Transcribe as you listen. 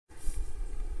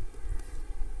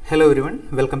Hello everyone,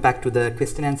 welcome back to the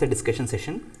question answer discussion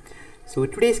session. So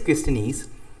today's question is,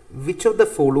 which of the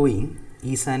following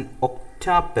is an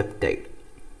octapeptide?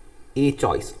 A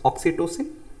choice oxytocin,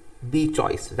 B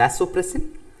choice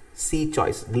vasopressin, C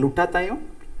choice glutathione,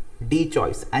 D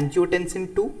choice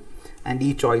angiotensin 2 and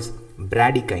E choice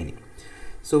bradykinin.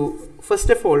 So first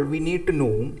of all, we need to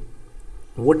know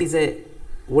what is a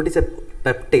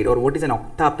peptide or what is an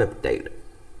octapeptide.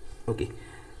 Okay.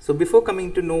 So before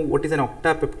coming to know what is an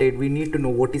octapeptide, we need to know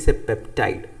what is a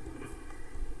peptide.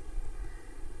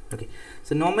 Okay.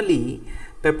 So normally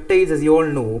peptides, as you all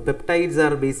know, peptides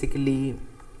are basically,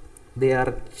 they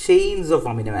are chains of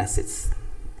amino acids.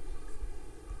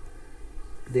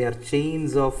 They are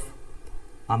chains of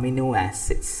amino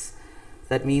acids.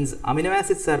 That means amino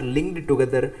acids are linked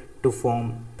together to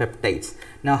form peptides.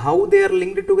 Now how they are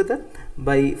linked together?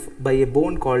 By a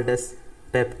bond called as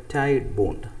peptide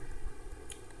bond.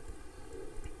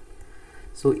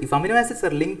 So if amino acids are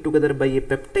linked together by a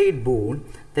peptide bond,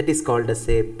 that is called as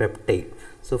a peptide.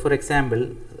 So for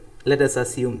example, let us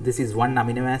assume this is one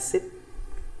amino acid,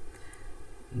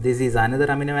 this is another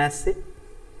amino acid,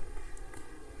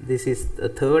 this is a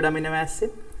third amino acid,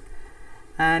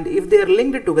 and if they are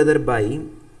linked together by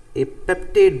a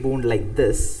peptide bond like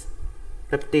this,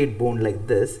 this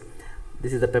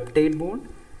is the peptide bond,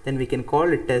 then we can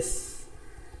call it as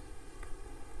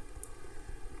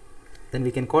a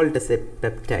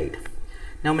peptide.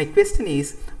 Now my question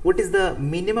is, what is the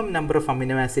minimum number of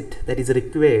amino acid that is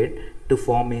required to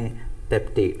form a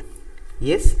peptide?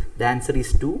 Yes, the answer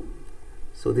is 2.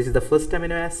 So this is the first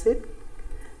amino acid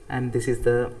and this is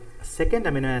the second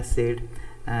amino acid,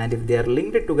 and if they are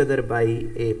linked together by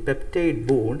a peptide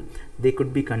bond, they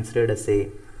could be considered as a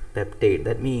peptide.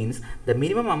 That means the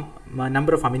minimum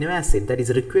number of amino acid that is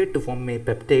required to form a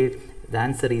peptide, the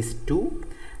answer is 2,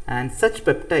 and such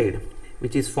peptide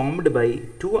which is formed by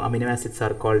two amino acids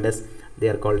are called as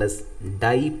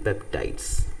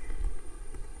dipeptides.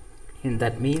 And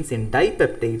that means in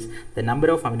dipeptides the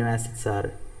number of amino acids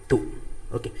are 2.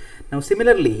 Okay. Now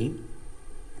similarly,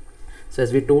 so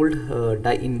as we told,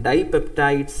 in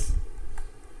dipeptides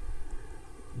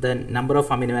the number of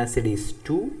amino acid is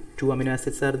 2. 2 amino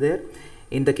acids are there.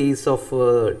 In the case of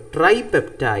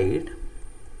tripeptide,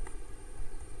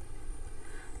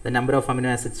 the number of amino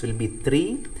acids will be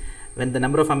 3. When the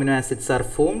number of amino acids are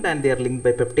formed and they are linked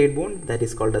by peptide bond, that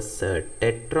is called as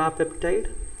tetrapeptide.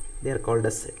 They are called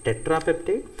as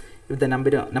tetrapeptide. If the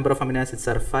number of amino acids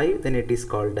are 5, then it is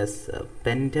called as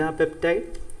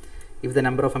pentapeptide. If the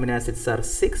number of amino acids are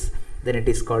 6, then it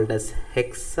is called as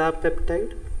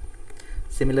hexapeptide.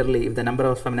 Similarly, if the number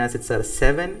of amino acids are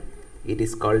 7, it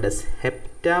is called as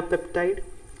heptapeptide.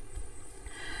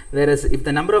 Whereas if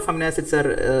the number of amino acids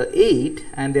are 8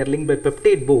 and they are linked by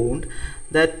peptide bond,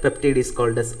 that peptide is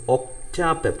called as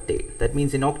octapeptide. That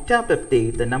means in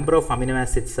octapeptide the number of amino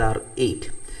acids are 8.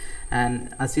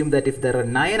 And assume that if there are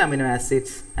 9 amino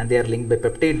acids and they are linked by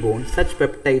peptide bond, such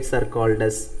peptides are called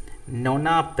as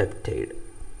nonapeptide.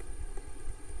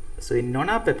 So in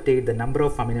nonapeptide the number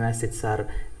of amino acids are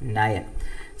 9.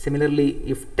 Similarly,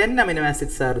 if 10 amino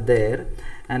acids are there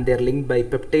and they are linked by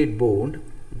peptide bond,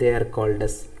 they are called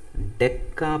as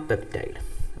decapeptide.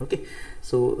 Okay,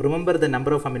 so remember the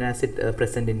number of amino acid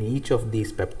present in each of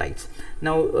these peptides.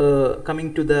 Now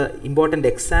coming to the important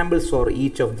examples for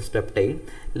each of this peptide,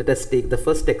 let us take the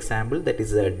first example, that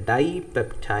is a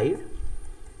dipeptide.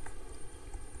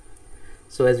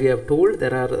 So as we have told,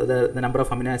 there are the number of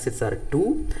amino acids are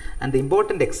 2, and the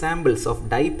important examples of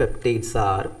dipeptides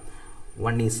are,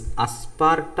 one is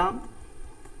aspartame.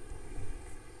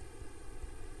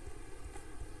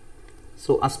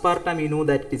 So aspartame, you know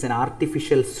that it is an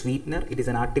artificial sweetener. It is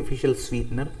an artificial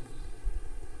sweetener.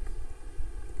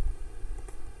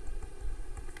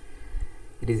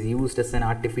 It is used as an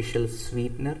artificial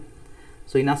sweetener.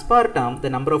 So in aspartame,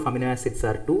 the number of amino acids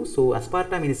are 2. So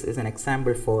aspartame is an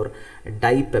example for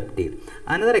dipeptide.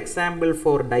 Another example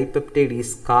for dipeptide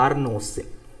is carnosine.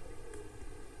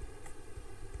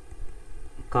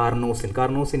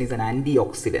 Carnosine is an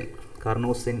antioxidant.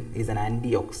 Carnosine is an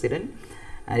antioxidant,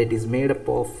 and it is made up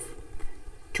of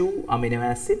 2 amino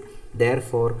acids.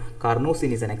 Therefore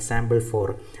carnosine is an example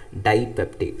for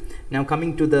dipeptide. Now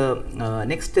coming to the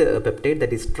next peptide,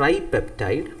 that is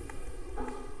tripeptide.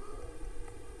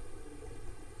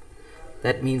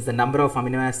 That means the number of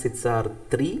amino acids are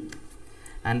 3,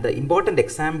 and the important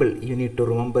example you need to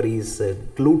remember is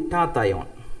glutathione.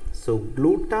 So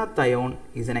glutathione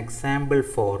is an example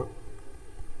for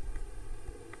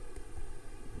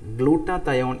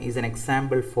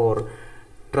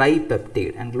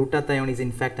tripeptide, and glutathione is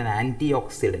in fact an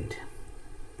antioxidant.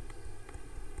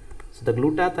 So the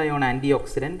glutathione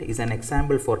antioxidant is an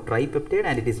example for tripeptide,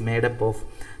 and it is made up of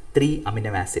 3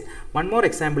 amino acids. One more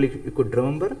example you could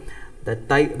remember,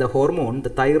 the hormone, the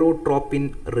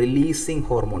thyrotropin releasing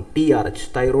hormone,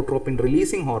 TRH, thyrotropin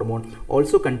releasing hormone,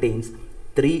 also contains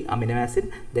 3 amino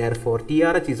acids. Therefore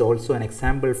TRH is also an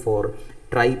example for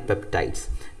tripeptides.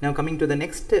 Now coming to the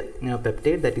next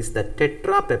peptide, that is the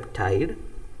tetrapeptide.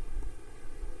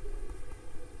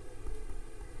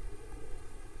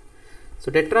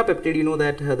 So tetrapeptide, you know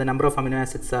that the number of amino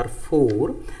acids are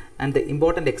 4, and the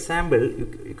important example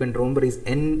you can remember is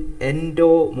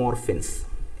endomorphins.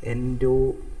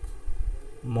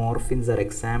 Endomorphins are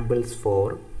examples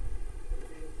for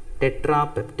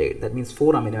tetrapeptide. That means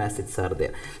 4 amino acids are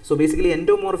there. So basically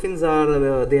endomorphins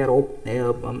are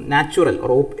natural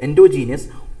or endogenous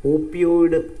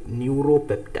opioid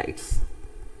neuropeptides.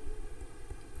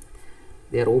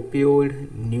 They are opioid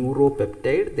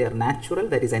neuropeptide. They are natural,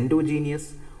 that is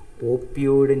endogenous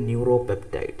opioid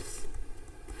neuropeptides.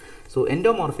 So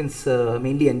endomorphins,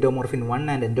 mainly endomorphin 1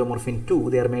 and endomorphin 2,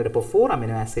 they are made up of 4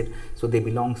 amino acids. So they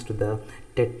belongs to the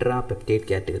tetrapeptide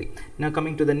category. Now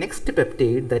coming to the next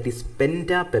peptide, that is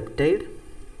pentapeptide.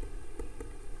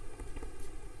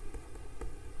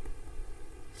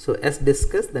 So as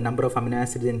discussed, the number of amino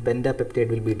acids in pentapeptide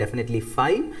will be definitely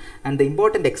 5, and the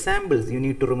important examples you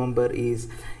need to remember is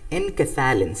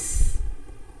enkephalins.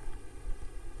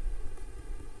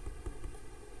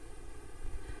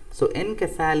 So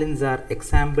enkephalins are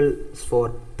examples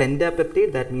for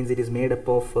pentapeptide. That means it is made up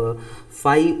of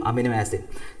 5 amino acids.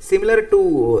 Similar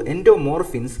to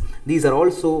endomorphins, these are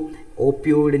also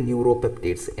opioid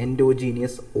neuropeptides,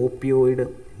 endogenous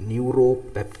opioid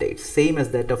neuropeptides, same as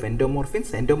that of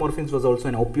endomorphins. Endomorphins was also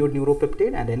an opioid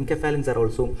neuropeptide, and enkephalins are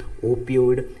also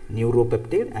opioid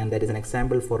neuropeptide, and that is an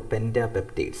example for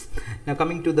pentapeptides. Now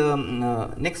coming to the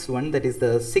next one, that is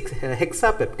the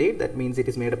hexapeptide. That means it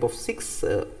is made up of 6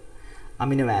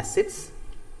 amino acids.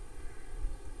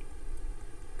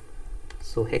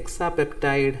 So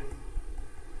hexapeptide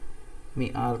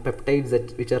are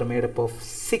peptides which are made up of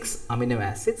 6 amino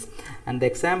acids, and the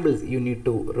examples you need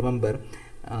to remember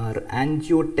are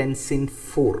angiotensin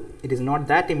 4. It is not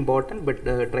that important, but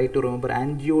try to remember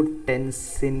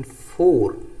angiotensin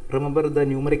 4. Remember the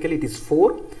numerical, it is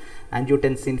 4.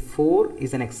 Angiotensin 4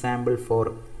 is an example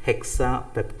for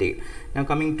hexapeptide. Now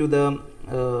coming to the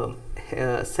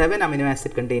 7 amino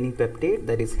acid containing peptide,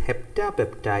 that is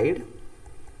heptapeptide.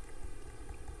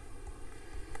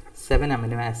 7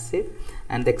 amino acid,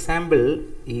 and the example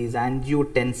is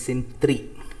angiotensin 3.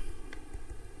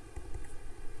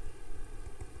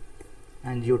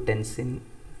 Angiotensin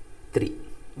 3.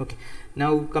 Okay.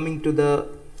 Now coming to the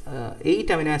 8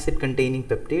 amino acid containing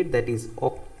peptide, that is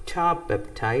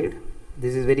octapeptide.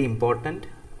 This is very important.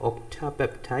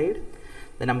 Octapeptide.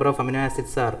 The number of amino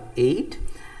acids are 8.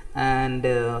 And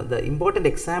the important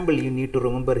example you need to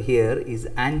remember here is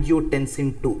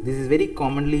angiotensin 2. This is very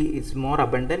commonly, it's more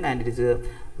abundant, and it is a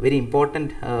very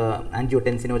important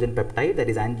angiotensinogen peptide, that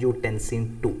is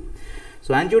angiotensin 2.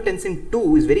 So angiotensin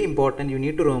 2 is very important. You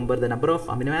need to remember the number of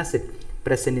amino acids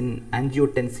present in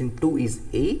angiotensin 2 is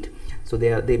 8. So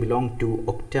they belong to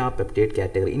octapeptide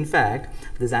category. In fact,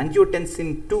 this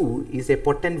angiotensin 2 is a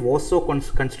potent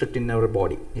vasoconstrictor in our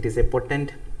body. It is a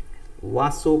potent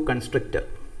vasoconstrictor.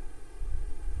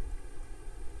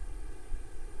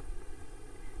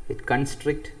 It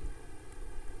constricts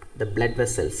the blood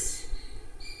vessels.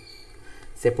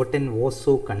 It's a potent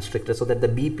vasoconstrictor, so that the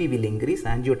BP will increase.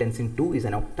 Angiotensin 2 is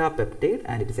an octapeptide,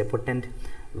 and it is a potent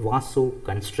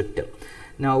vasoconstrictor.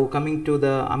 Now coming to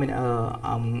the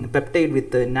peptide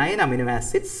with 9 amino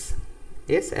acids.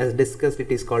 Yes, as discussed,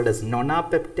 it is called as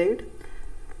nonapeptide.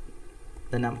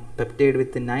 The peptide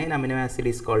with 9 amino acid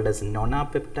is called as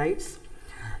nonapeptides,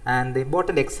 and the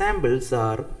important examples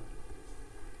are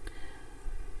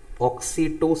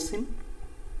oxytocin,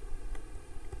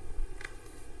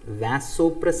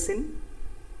 vasopressin,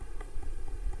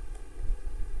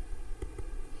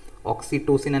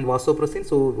 oxytocin and vasopressin.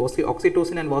 So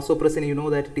oxytocin and vasopressin, you know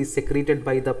that it is secreted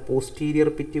by the posterior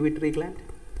pituitary gland.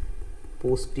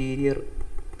 Posterior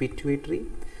pituitary.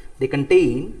 They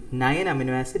contain 9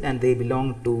 amino acid, and they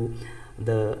belong to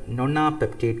the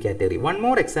nonapeptide category. One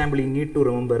more example you need to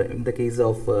remember in the case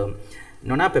of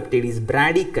nonapeptide is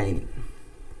bradykinin.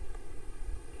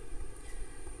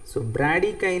 So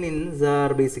bradykinins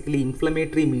are basically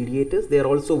inflammatory mediators. They are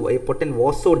also a potent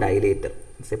vasodilator.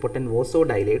 It's a potent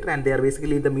vasodilator, and they are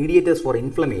basically the mediators for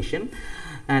inflammation,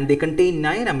 and they contain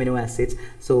 9 amino acids.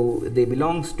 So they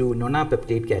belongs to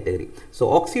nonapeptide category. So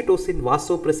oxytocin,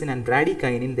 vasopressin and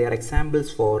bradykinin, they are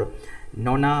examples for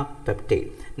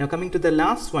nonapeptide. Now coming to the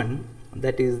last one,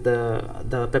 that is the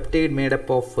peptide made up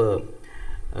of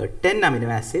 10 amino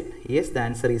acid? Yes, the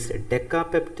answer is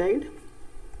Decapeptide.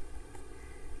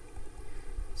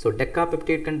 So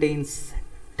Decapeptide contains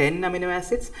 10 amino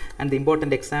acids, and the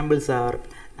important examples are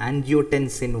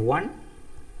angiotensin 1,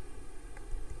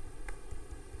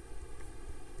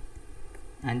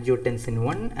 and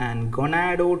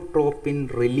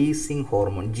gonadotropin releasing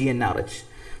hormone, GnRH.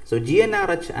 So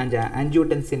GnRH and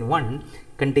angiotensin 1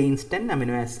 contains 10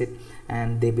 amino acid,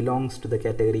 and they belongs to the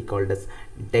category called as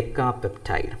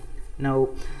Decapeptide. Now,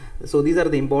 so these are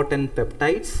the important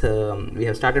peptides. We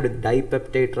have started with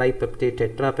dipeptide, tripeptide,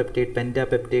 tetrapeptide,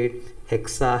 pentapeptide,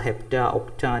 hexa, hepta,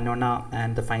 octa, nona,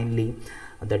 and finally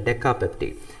the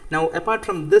decapeptide. Now, apart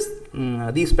from this,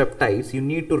 these peptides, you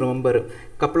need to remember a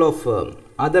couple of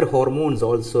other hormones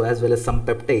also, as well as some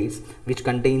peptides which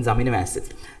contains amino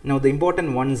acids. Now, the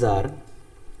important ones are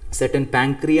certain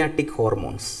pancreatic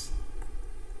hormones.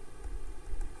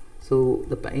 So,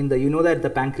 you know that the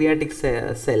pancreatic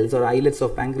cells or islets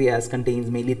of pancreas contains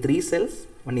mainly 3 cells.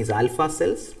 One is alpha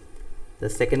cells, the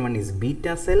second one is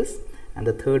beta cells, and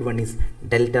the third one is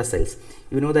delta cells.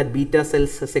 You know that beta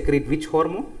cells secrete which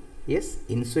hormone? Yes,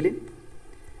 insulin.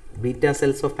 Beta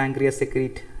cells of pancreas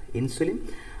secrete insulin.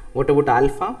 What about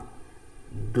alpha?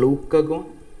 Glucagon.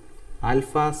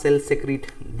 Alpha cells secrete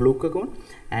glucagon,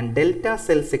 and delta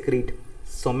cells secrete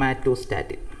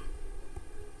somatostatin.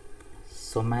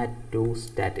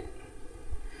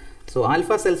 So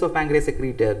alpha cells of pancreas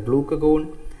secrete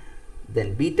glucagon,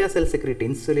 then beta cells secrete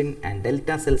insulin, and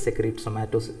delta cells secrete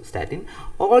somatostatin.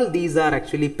 All these are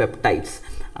actually peptides.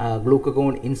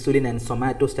 Glucagon, insulin, and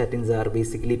somatostatins are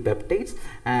basically peptides,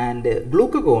 and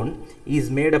glucagon is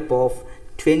made up of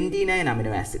 29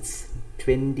 amino acids.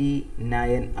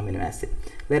 29 amino acids,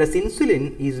 whereas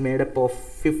insulin is made up of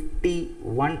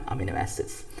 51 amino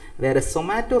acids, whereas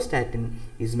somatostatin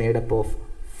is made up of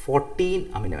 14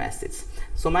 amino acids.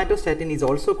 Somatostatin is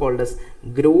also called as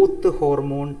growth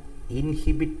hormone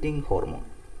inhibiting hormone.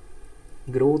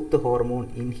 Growth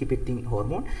hormone inhibiting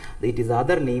hormone. It is the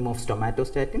other name of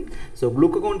somatostatin. So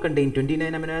glucagon contains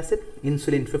 29 amino acids,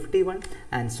 insulin 51,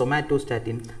 and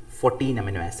somatostatin 14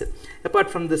 amino acids.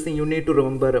 Apart from this thing, you need to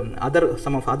remember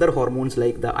some of other hormones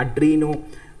like the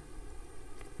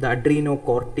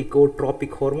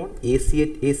adrenocorticotropic hormone,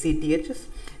 ACTHs.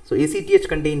 So ACTH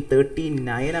contains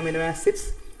 39 amino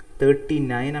acids.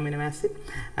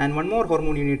 And one more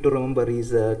hormone you need to remember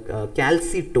is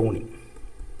calcitonin.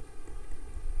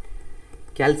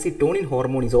 Calcitonin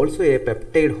hormone is also a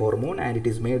peptide hormone, and it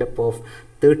is made up of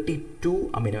 32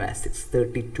 amino acids.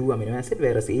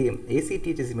 Whereas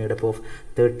ACTH is made up of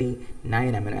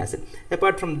 39 amino acids.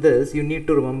 Apart from this, you need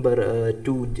to remember a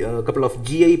couple of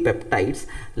GI peptides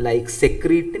like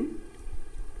secretin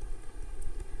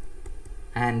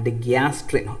and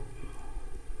gastrin.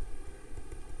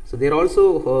 So they are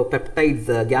also peptides,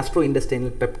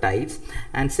 gastrointestinal peptides,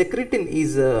 and secretin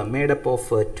is made up of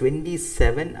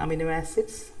 27 amino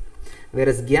acids,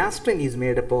 whereas gastrin is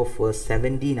made up of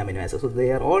 17 amino acids. So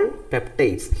they are all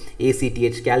peptides.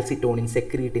 ACTH, calcitonin,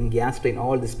 secretin, gastrin,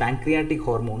 all these pancreatic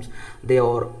hormones, they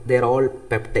are all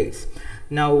peptides.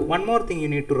 Now, one more thing you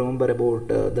need to remember about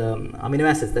the amino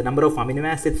acids, the number of amino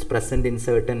acids present in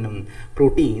certain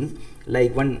proteins.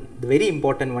 Like the very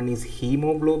important one is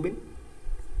hemoglobin.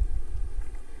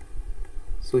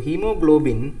 So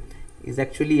hemoglobin is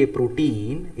actually a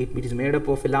protein. It is made up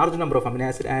of a large number of amino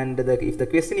acids, and if the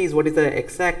question is what is the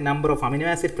exact number of amino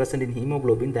acids present in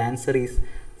hemoglobin, the answer is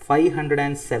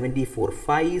 574.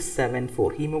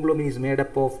 574. Hemoglobin is made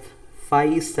up of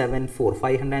 574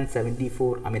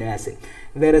 amino acids,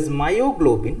 whereas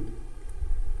myoglobin,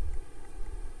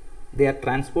 they are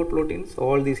transport proteins.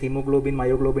 All these hemoglobin,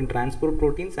 myoglobin, transport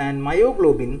proteins, and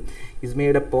myoglobin is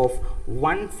made up of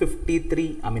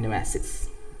 153 amino acids.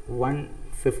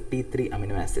 153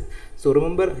 amino acids. So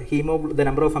remember the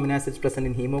number of amino acids present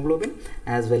in hemoglobin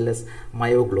as well as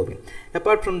myoglobin.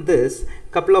 Apart from this,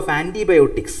 couple of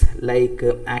antibiotics like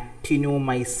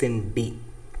actinomycin D.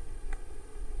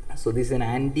 So this is an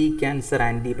anti-cancer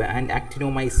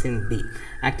actinomycin D.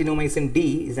 Actinomycin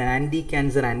D is an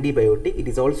anti-cancer antibiotic. It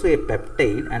is also a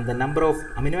peptide, and the number of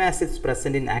amino acids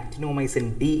present in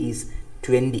actinomycin D is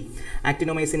 20.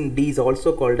 Actinomycin D is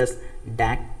also called as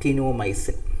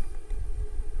dactinomycin.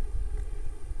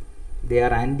 They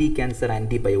are anti-cancer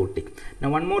antibiotic.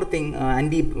 Now one more thing,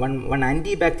 one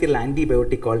antibacterial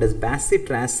antibiotic called as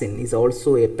bacitracin is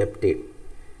also a peptide.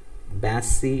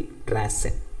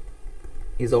 Bacitracin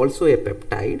is also a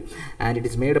peptide, and it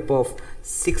is made up of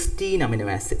 16 amino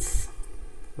acids.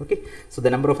 Okay, so the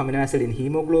number of amino acids in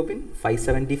hemoglobin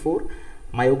 574,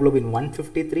 myoglobin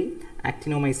 153,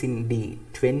 actinomycin D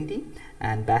 20,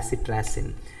 and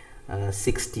bacitracin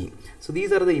 60. So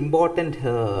these are the important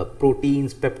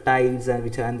proteins, peptides, and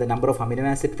which are, and the number of amino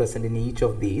acids present in each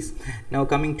of these. Now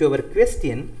coming to our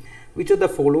question, which of the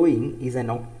following is an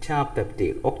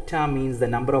octapeptide? Octa means the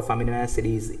number of amino acid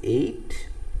is 8.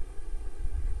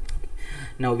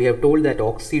 Now we have told that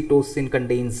oxytocin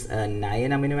contains 9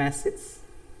 amino acids.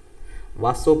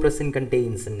 Vasopressin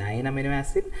contains 9 amino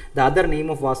acids. The other name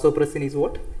of vasopressin is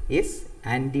what? Yes,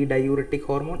 antidiuretic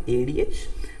hormone, ADH.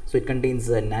 So it contains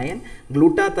 9.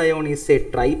 Glutathione is a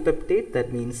tripeptide,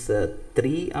 that means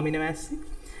 3 amino acids.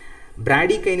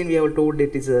 Bradykinin, we have told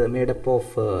it is made up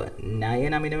of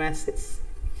 9 amino acids.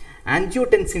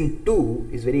 Angiotensin 2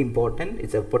 is very important.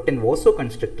 It's a potent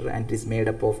vasoconstrictor and it is made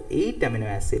up of 8 amino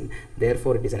acids.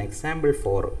 Therefore, it is an example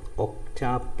for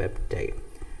octapeptide.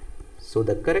 So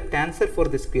the correct answer for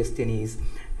this question is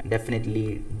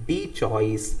definitely D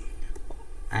choice,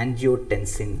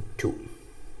 angiotensin 2.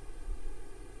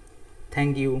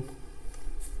 Thank you.